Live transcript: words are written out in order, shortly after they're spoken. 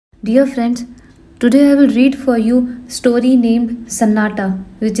Dear friends, today I will read for you story named Sannata,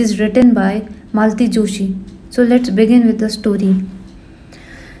 which is written by Malti Joshi. So let's begin with the story.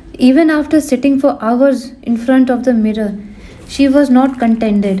 Even after sitting for hours in front of the mirror, she was not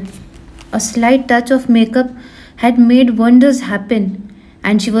contented. A slight touch of makeup had made wonders happen,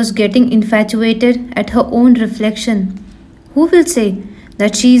 and she was getting infatuated at her own reflection. Who will say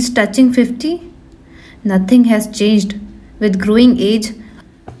that she is touching 50? Nothing has changed. With growing age,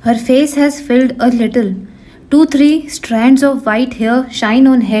 her face has filled a little. Two, three strands of white hair shine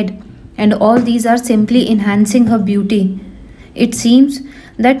on head, and all these are simply enhancing her beauty. It seems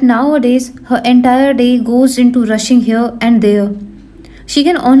that nowadays her entire day goes into rushing here and there. She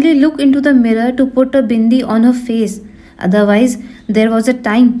can only look into the mirror to put a bindi on her face. Otherwise, there was a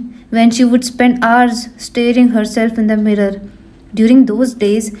time when she would spend hours staring herself in the mirror. During those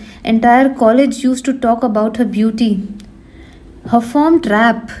days, entire college used to talk about her beauty. Her formed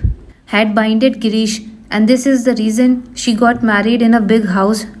rap had binded Girish, and this is the reason she got married in a big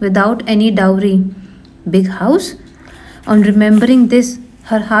house without any dowry. Big house? On remembering this,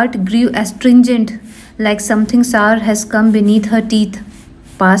 her heart grew astringent, like something sour has come beneath her teeth.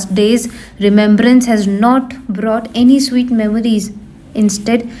 Past days, remembrance has not brought any sweet memories.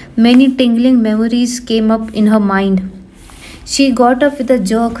 Instead, many tingling memories came up in her mind. She got up with a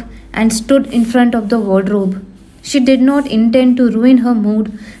jerk and stood in front of the wardrobe. She did not intend to ruin her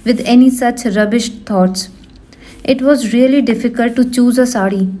mood with any such rubbish thoughts. It was really difficult to choose a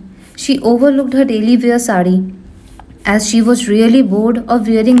sari. She overlooked her daily wear sari, as she was really bored of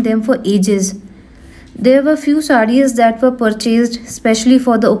wearing them for ages. There were few saris that were purchased specially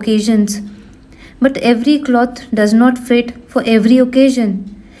for the occasions, but every cloth does not fit for every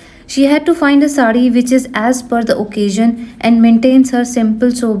occasion. She had to find a sari which is as per the occasion and maintains her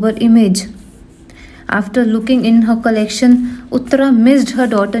simple sober image. After looking in her collection, Uttara missed her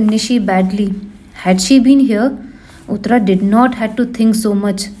daughter Nishi badly. Had she been here, Uttara did not have to think so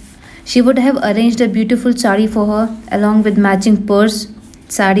much. She would have arranged a beautiful sari for her along with matching purse,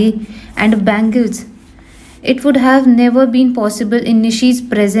 sari and bangles. It would have never been possible in Nishi's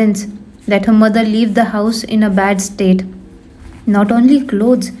presence that her mother leave the house in a bad state. Not only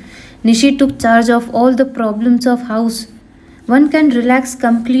clothes, Nishi took charge of all the problems of house. One can relax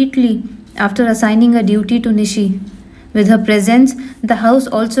completely after assigning a duty to Nishi. With her presence, the house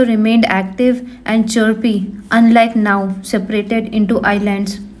also remained active and chirpy, unlike now, separated into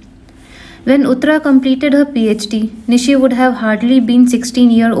islands. When Uttara completed her PhD, Nishi would have hardly been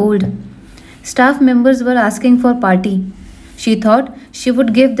 16-year-old. Staff members were asking for party. She thought she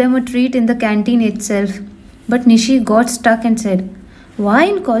would give them a treat in the canteen itself. But Nishi got stuck and said, "Why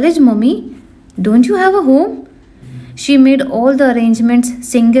in college, mommy? Don't you have a home?" She made all the arrangements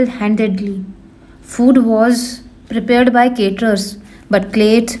single-handedly. Food was prepared by caterers, but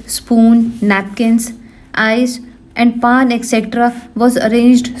plates, spoon, napkins, ice, and pan, etc. was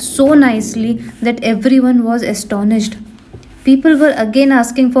arranged so nicely that everyone was astonished. People were again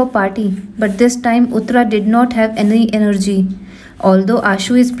asking for party, but this time Uttara did not have any energy. Although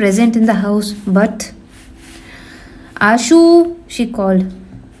Ashu is present in the house, but "Ashu," she called,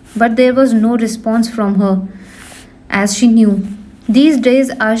 but there was no response from her, as she knew. These days,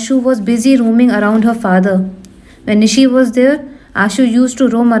 Ashu was busy roaming around her father. When Nishi was there, Ashu used to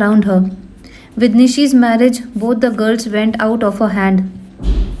roam around her. With Nishi's marriage, both the girls went out of her hand.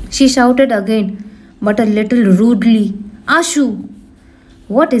 She shouted again, but a little rudely, "Ashu!"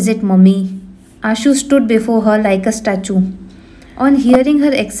 "What is it, mummy?" Ashu stood before her like a statue. On hearing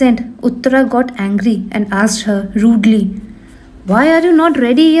her accent, Uttara got angry and asked her rudely, "Why are you not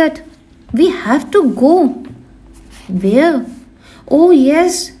ready yet? We have to go." "Where?" "Oh,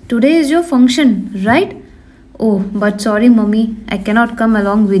 yes, today is your function, right?" "Oh, but sorry, mummy, I cannot come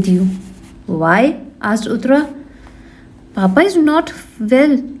along with you." "Why?" asked Uttara. "Papa is not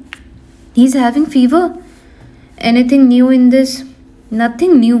well. He's having fever." "Anything new in this?"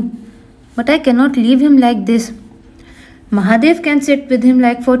 "Nothing new, but I cannot leave him like this." "Mahadev can sit with him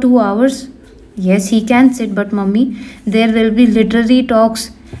like for 2 hours." "Yes, he can sit, but mummy, there will be literary talks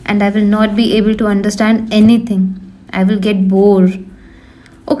and I will not be able to understand anything. I will get bored."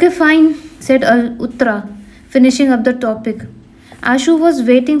 "Okay, fine," said Uttara, finishing up the topic. Ashu was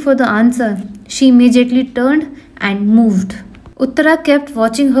waiting for the answer. She immediately turned and moved. Uttara kept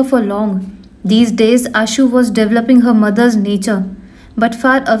watching her for long. These days, Ashu was developing her mother's nature, but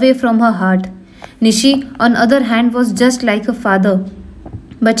far away from her heart. Nishi, on the other hand, was just like her father,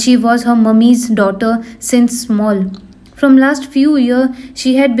 but she was her mummy's daughter since small. From last few years,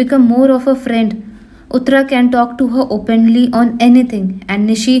 she had become more of a friend. Uttara can talk to her openly on anything, and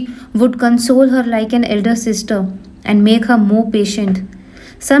Nishi would console her like an elder sister and make her more patient.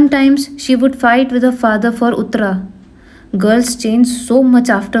 Sometimes she would fight with her father for Uttara. Girls change so much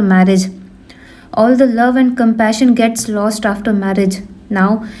after marriage. All the love and compassion gets lost after marriage.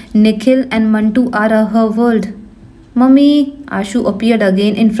 Now Nikhil and Mantu are her world. Mummy, Ashu appeared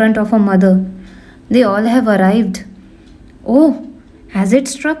again in front of her mother. They all have arrived. Oh, has it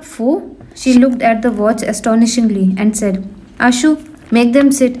struck 4? She looked at the watch astonishingly and said, Ashu, make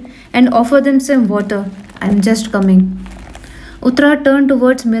them sit and offer them some water. I am just coming. Uttara turned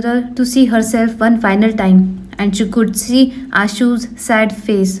towards mirror to see herself one final time, and she could see Ashu's sad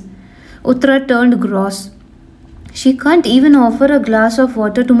face. Uttara turned gross. She can't even offer a glass of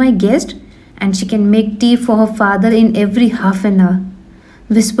water to my guest, and she can make tea for her father in every half an hour,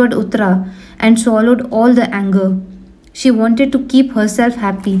 whispered Uttara, and swallowed all the anger. She wanted to keep herself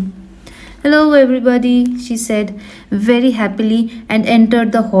happy. Hello everybody, she said very happily and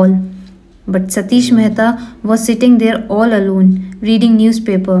entered the hall. But Satish Mehta was sitting there all alone, reading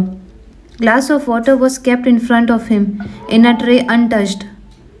newspaper. Glass of water was kept in front of him, in a tray untouched.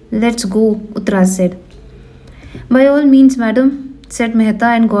 Let's go, Uttara said. By all means, madam, said Mehta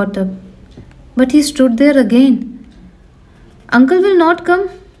and got up. But he stood there again. Uncle will not come?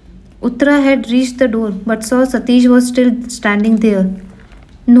 Uttara had reached the door, but saw Satish was still standing there.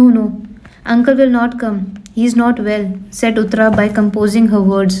 No, uncle will not come. He is not well, said Uttara by composing her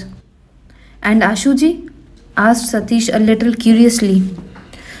words. And Ashuji? Asked Satish a little curiously.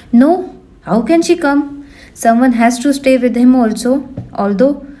 No, how can she come? Someone has to stay with him also,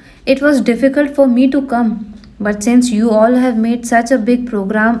 although it was difficult for me to come. But since you all have made such a big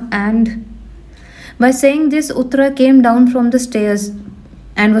program and... By saying this, Uttara came down from the stairs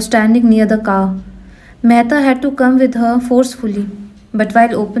and was standing near the car. Mehta had to come with her forcefully, but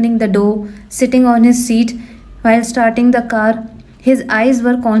while opening the door, sitting on his seat, while starting the car, his eyes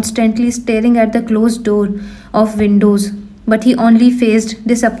were constantly staring at the closed door of windows, but he only faced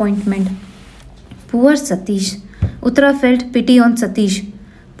disappointment. Poor Satish. Uttara felt pity on Satish.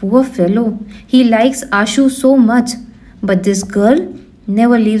 Poor fellow. He likes Ashu so much, but this girl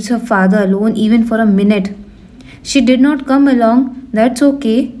never leaves her father alone even for a minute. She did not come along, that's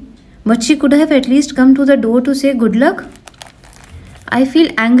okay, but she could have at least come to the door to say good luck. I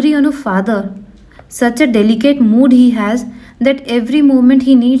feel angry on her father. Such a delicate mood he has that every moment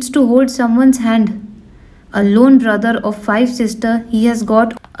he needs to hold someone's hand. A lone brother of 5 sisters, he has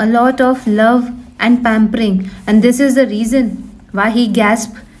got a lot of love and pampering, and this is the reason why he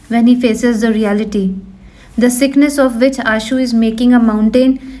gasps when he faces the reality. The sickness of which Ashu is making a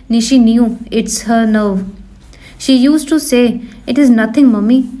mountain, Nishi knew it's her nerve. She used to say, it is nothing,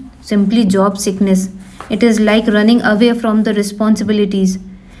 mummy, simply job sickness. It is like running away from the responsibilities.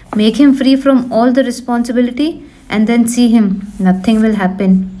 Make him free from all the responsibility and then see him. Nothing will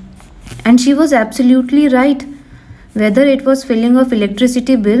happen. And she was absolutely right. Whether it was filling of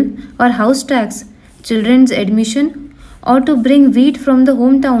electricity bill or house tax, children's admission, or to bring wheat from the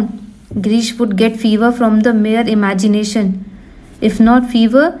hometown, Grish would get fever from the mere imagination. If not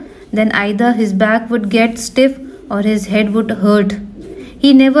fever, then either his back would get stiff or his head would hurt.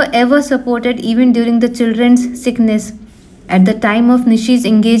 He never ever supported even during the children's sickness. At the time of Nishi's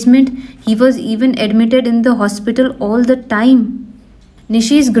engagement, he was even admitted in the hospital all the time.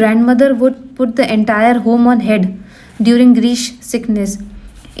 Nishi's grandmother would put the entire home on head during Grish's sickness.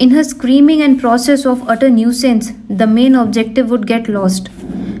 In her screaming and process of utter nuisance, the main objective would get lost.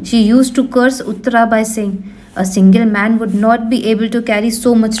 She used to curse Uttara by saying, a single man would not be able to carry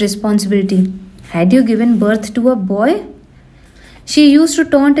so much responsibility. Had you given birth to a boy? She used to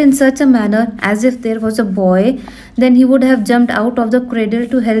taunt in such a manner as if there was a boy, then he would have jumped out of the cradle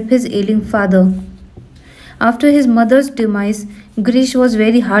to help his ailing father. After his mother's demise, Grish was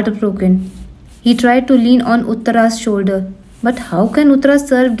very heartbroken. He tried to lean on Uttara's shoulder. But how can Uttara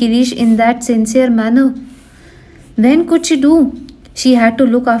serve Girish in that sincere manner? When could she do? She had to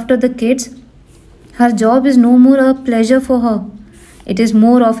look after the kids. Her job is no more a pleasure for her. It is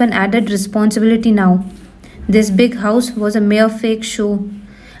more of an added responsibility now. This big house was a mere fake show.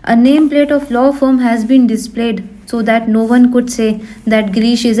 A nameplate of law firm has been displayed so that no one could say that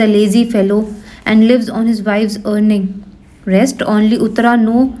Girish is a lazy fellow and lives on his wife's earning. Rest only Uttara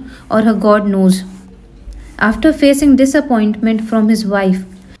know or her God knows. After facing disappointment from his wife,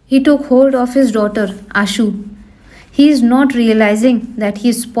 he took hold of his daughter, Ashu. He is not realizing that he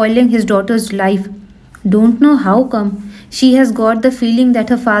is spoiling his daughter's life. Don't know how come. She has got the feeling that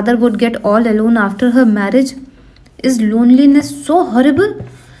her father would get all alone after her marriage. Is loneliness so horrible?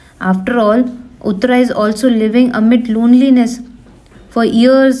 After all, Uttara is also living amid loneliness. For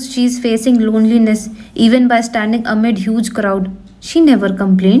years she is facing loneliness even by standing amid huge crowd. She never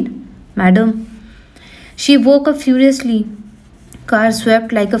complained. Madam. She woke up furiously. Car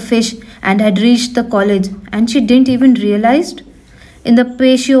swept like a fish and had reached the college, and she didn't even realize. In the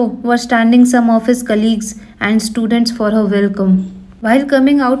patio were standing some of his colleagues and students for her welcome. While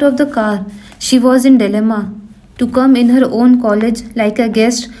coming out of the car, she was in dilemma. To come in her own college like a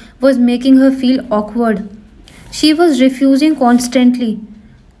guest was making her feel awkward. She was refusing constantly,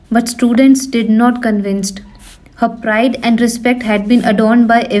 but students did not convinced. Her pride and respect had been adorned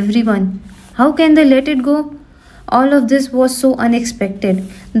by everyone. How can they let it go? All of this was so unexpected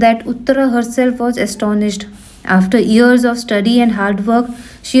that Uttara herself was astonished. After years of study and hard work,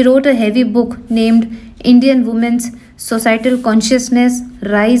 she wrote a heavy book named Indian Women's Societal Consciousness,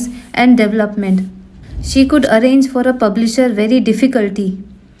 Rise and Development. She could arrange for a publisher very difficulty.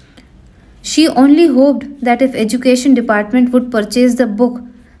 She only hoped that if education department would purchase the book,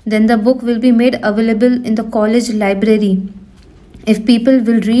 then the book will be made available in the college library. If people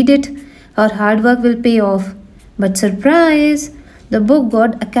will read it, her hard work will pay off. But surprise! The book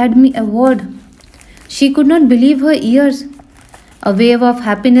got Academy Award. She could not believe her ears. A wave of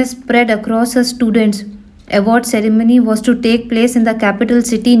happiness spread across her students. Award ceremony was to take place in the capital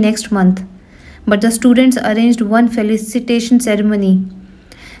city next month, but the students arranged one felicitation ceremony.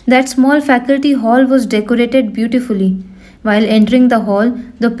 That small faculty hall was decorated beautifully. While entering the hall,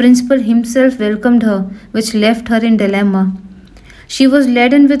 the principal himself welcomed her, which left her in dilemma. She was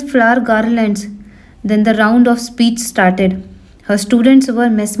laden with flower garlands. Then the round of speech started. Her students were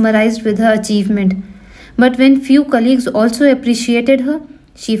mesmerized with her achievement. But when few colleagues also appreciated her,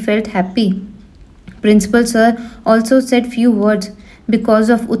 she felt happy. Principal sir also said few words. Because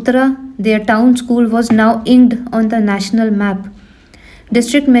of Uttara, their town school was now inked on the national map.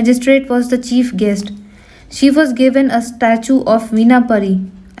 District magistrate was the chief guest. She was given a statue of Veena Pari,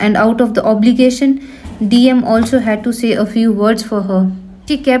 and out of the obligation, DM also had to say a few words for her.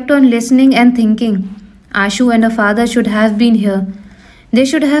 She kept on listening and thinking, Ashu and her father should have been here. They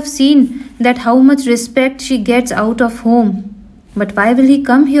should have seen that how much respect she gets out of home. But why will he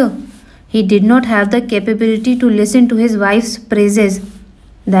come here? He did not have the capability to listen to his wife's praises.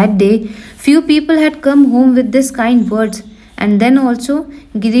 That day, few people had come home with this kind words, and then also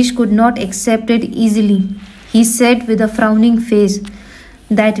Girish could not accept it easily. He said with a frowning face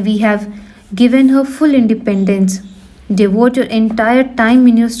that we have given her full independence. Devote your entire time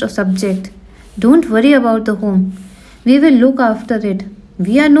in your subject. Don't worry about the home. We will look after it.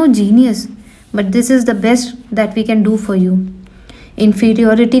 We are no genius, but this is the best that we can do for you.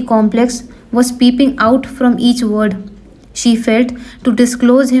 Inferiority complex was peeping out from each word. She felt to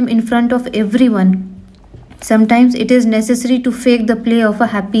disclose him in front of everyone. Sometimes it is necessary to fake the play of a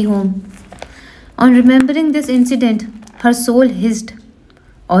happy home. On remembering this incident, her soul hissed.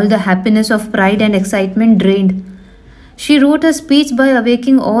 All the happiness of pride and excitement drained. She wrote a speech by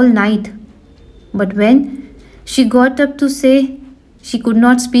awaking all night. But when she got up to say, she could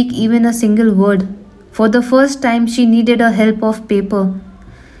not speak even a single word. For the first time, she needed a help of paper.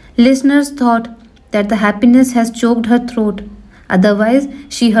 Listeners thought that the happiness has choked her throat. Otherwise,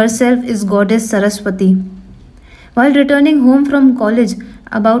 she herself is goddess Saraswati. While returning home from college,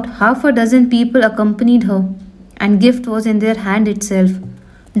 about half a dozen people accompanied her, and gift was in their hand itself.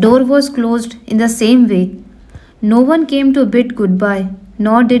 Door was closed in the same way. No one came to bid goodbye,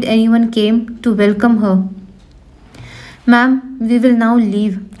 nor did anyone came to welcome her. Ma'am, we will now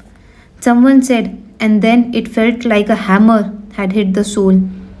leave, someone said, and then it felt like a hammer had hit the soul.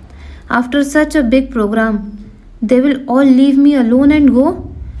 After such a big program, they will all leave me alone and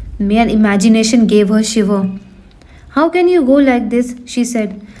go? Mere imagination gave her shiver. How can you go like this? She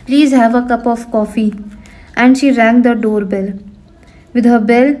said. Please have a cup of coffee. And she rang the doorbell. With her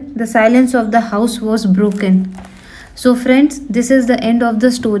bell, the silence of the house was broken. So friends, this is the end of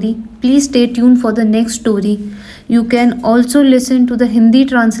the story. Please stay tuned for the next story. You can also listen to the Hindi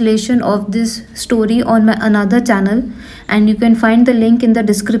translation of this story on my another channel, and you can find the link in the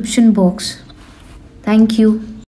description box. Thank you.